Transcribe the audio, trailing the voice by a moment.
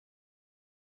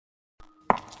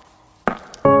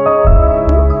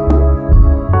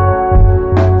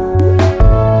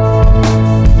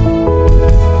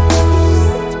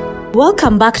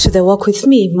Welcome back to The Walk with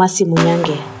me, Mercy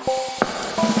Munyange.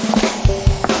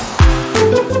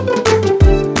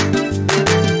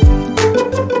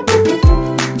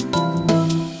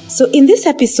 So in this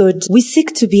episode, we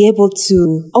seek to be able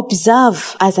to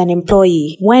observe as an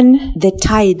employee when the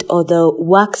tide or the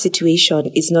work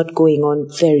situation is not going on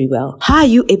very well. How are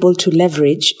you able to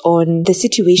leverage on the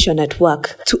situation at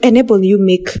work to enable you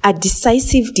make a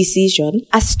decisive decision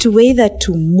as to whether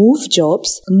to move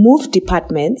jobs, move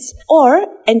departments, or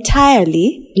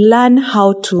entirely learn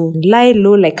how to lie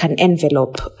low like an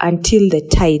envelope until the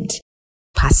tide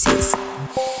passes?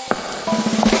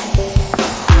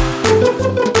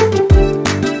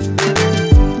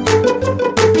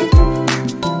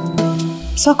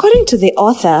 So according to the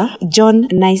author, John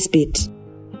Naisbitt,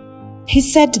 he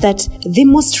said that the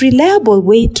most reliable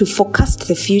way to forecast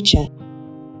the future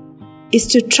is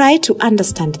to try to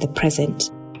understand the present.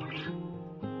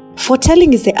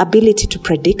 Foretelling is the ability to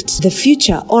predict the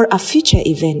future or a future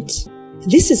event.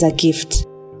 This is a gift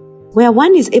where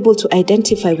one is able to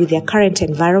identify with their current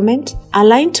environment,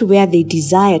 align to where they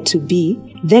desire to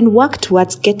be, then work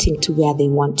towards getting to where they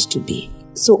want to be.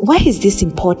 So why is this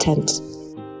important?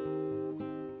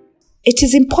 It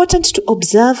is important to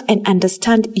observe and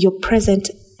understand your present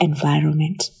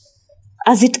environment,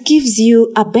 as it gives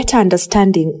you a better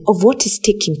understanding of what is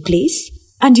taking place,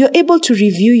 and you're able to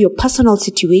review your personal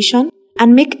situation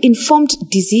and make informed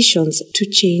decisions to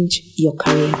change your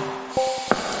career.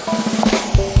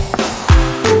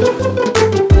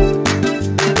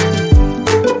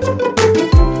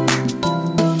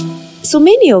 So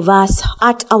many of us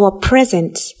at our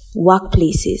present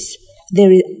workplaces, there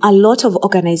is a lot of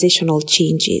organizational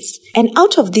changes. And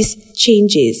out of these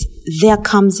changes, there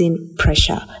comes in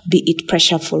pressure, be it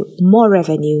pressure for more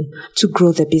revenue to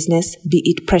grow the business, be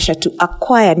it pressure to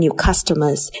acquire new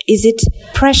customers. Is it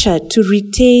pressure to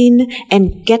retain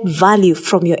and get value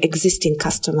from your existing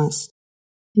customers?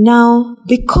 Now,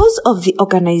 because of the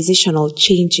organizational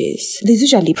changes, there's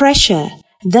usually pressure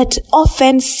that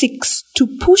often seeks to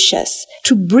push us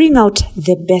to bring out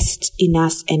the best in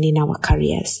us and in our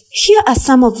careers. Here are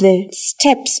some of the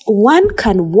steps one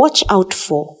can watch out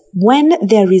for when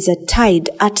there is a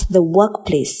tide at the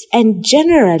workplace, and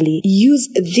generally use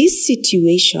this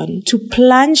situation to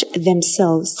plunge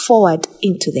themselves forward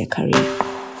into their career.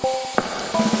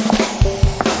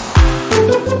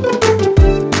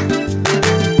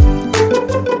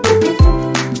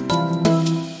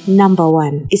 Number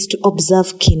 1 is to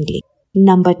observe keenly.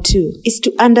 Number 2 is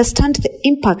to understand the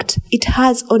impact it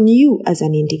has on you as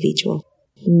an individual.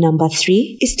 Number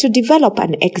 3 is to develop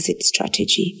an exit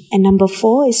strategy. And number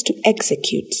 4 is to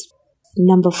execute.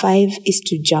 Number 5 is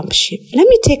to jump ship. Let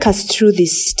me take us through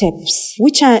these steps,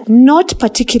 which are not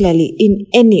particularly in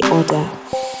any order.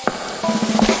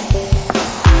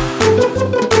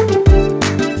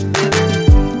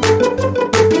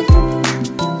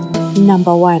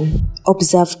 Number 1.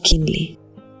 Observe keenly.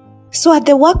 So at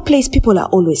the workplace, people are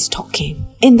always talking.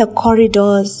 In the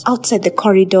corridors, outside the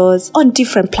corridors, on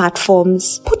different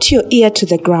platforms. Put your ear to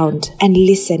the ground and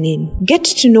listen in. Get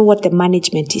to know what the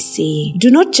management is saying. Do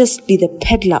not just be the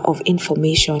peddler of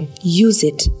information. Use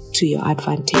it to your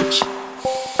advantage.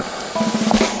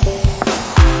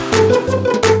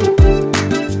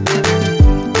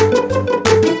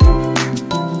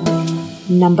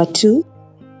 Number 2.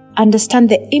 Understand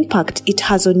the impact it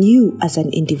has on you as an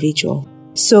individual.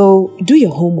 So, do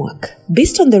your homework.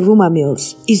 Based on the rumor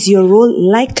mills, is your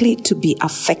role likely to be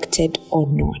affected or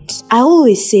not? I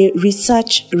always say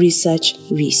research, research,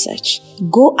 research.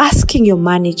 Go asking your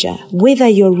manager whether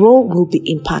your role will be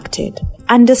impacted.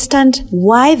 Understand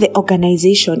why the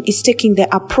organization is taking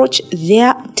the approach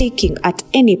they're taking at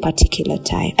any particular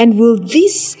time. And will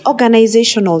these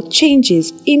organizational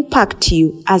changes impact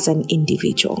you as an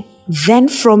individual? Then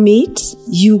from it,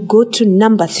 you go to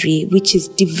number 3, which is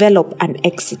develop an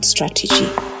exit strategy.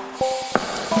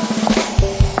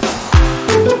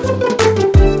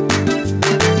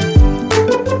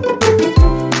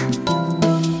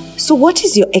 So what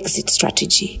is your exit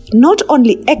strategy? Not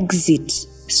only exit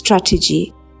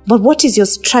strategy, but what is your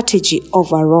strategy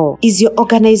overall? Is your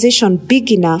organization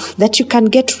big enough that you can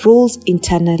get roles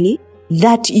internally,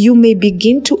 that you may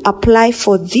begin to apply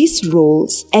for these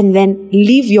roles and then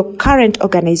leave your current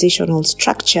organizational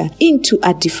structure into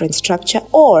a different structure,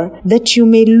 or that you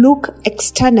may look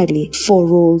externally for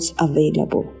roles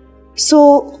available?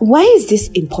 So why is this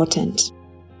important?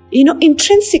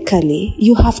 Intrinsically,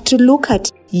 you have to look at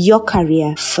your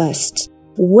career first.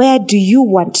 Where do you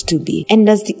want to be? And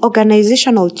does the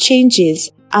organizational changes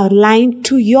align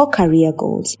to your career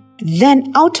goals?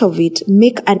 Then out of it,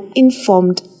 make an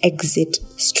informed exit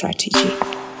strategy.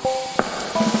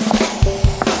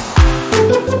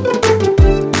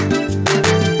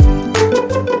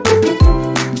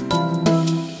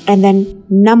 And then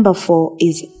number 4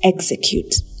 is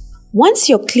execute. Once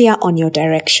you're clear on your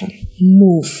direction,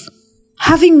 move.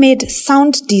 Having made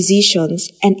sound decisions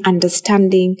and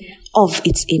understanding of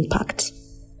its impact.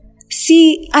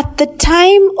 See, at the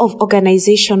time of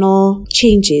organizational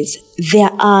changes,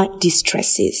 there are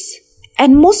distresses.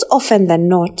 And most often than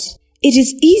not, it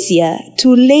is easier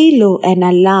to lay low and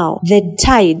allow the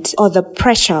tide or the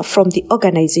pressure from the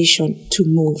organization to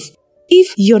move.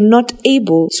 If you're not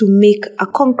able to make a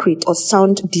concrete or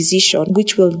sound decision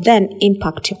which will then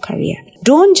impact your career,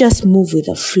 don't just move with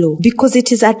the flow, because it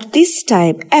is at this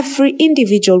time every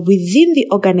individual within the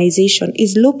organization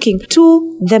is looking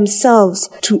to themselves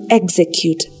to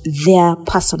execute their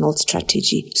personal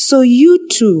strategy. So you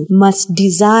too must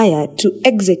desire to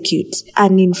execute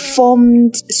an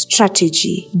informed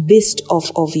strategy based off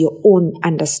of your own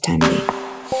understanding.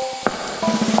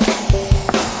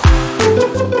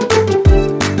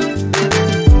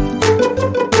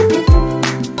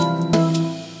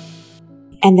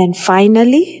 And then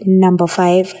finally, number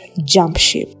 5, jump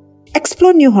ship.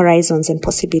 Explore new horizons and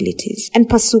possibilities and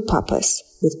pursue purpose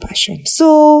with passion.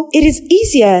 So it is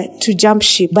easier to jump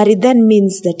ship, but it then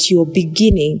means that you're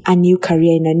beginning a new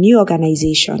career in a new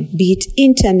organization, be it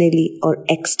internally or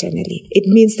externally. It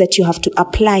means that you have to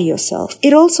apply yourself.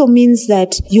 It also means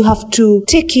that you have to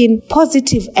take in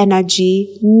positive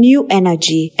energy, new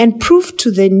energy, and prove to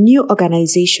the new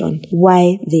organization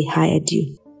why they hired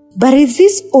you. But is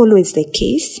this always the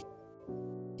case?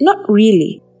 Not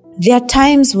really. There are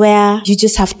times where you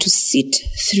just have to sit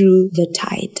through the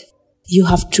tide. You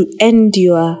have to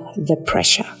endure the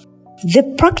pressure. The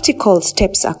practical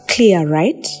steps are clear,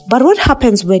 right? But what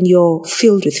happens when you're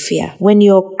filled with fear? When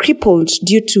you're crippled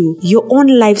due to your own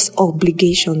life's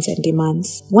obligations and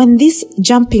demands? When this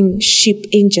jumping ship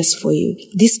ain't just for you,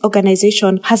 this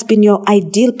organization has been your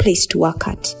ideal place to work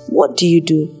at, what do you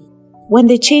do? When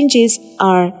the changes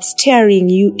are staring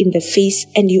you in the face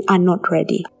and you are not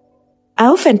ready? I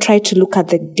often try to look at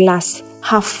the glass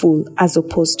half full as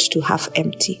opposed to half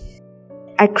empty.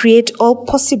 I create all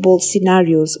possible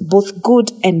scenarios, both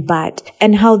good and bad,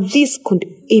 and how this could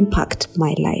impact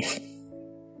my life.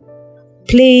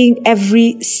 Playing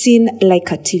every scene like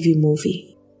a TV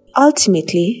movie.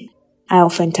 Ultimately, I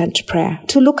often turn to prayer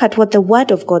to look at what the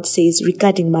Word of God says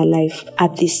regarding my life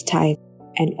at this time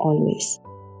and always.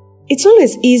 It's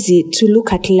always easy to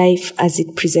look at life as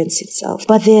it presents itself,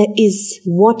 but there is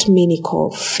what many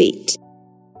call fate.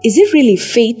 Is it really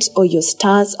fate, or your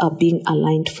stars are being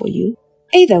aligned for you?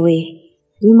 Either way,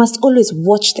 we must always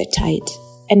watch the tide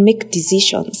and make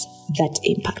decisions that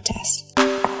impact us.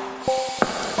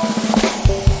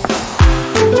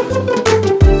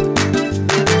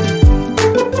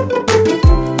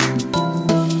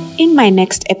 In my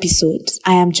next episode,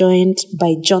 I am joined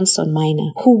by Johnson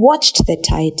Miner, who watched the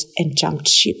tide and jumped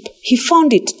ship. He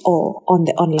found it all on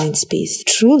the online space.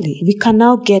 Truly, we can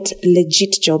now get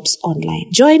legit jobs online.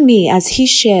 Join me as he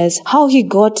shares how he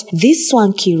got this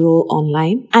swanky role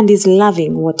online and is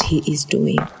loving what he is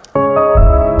doing.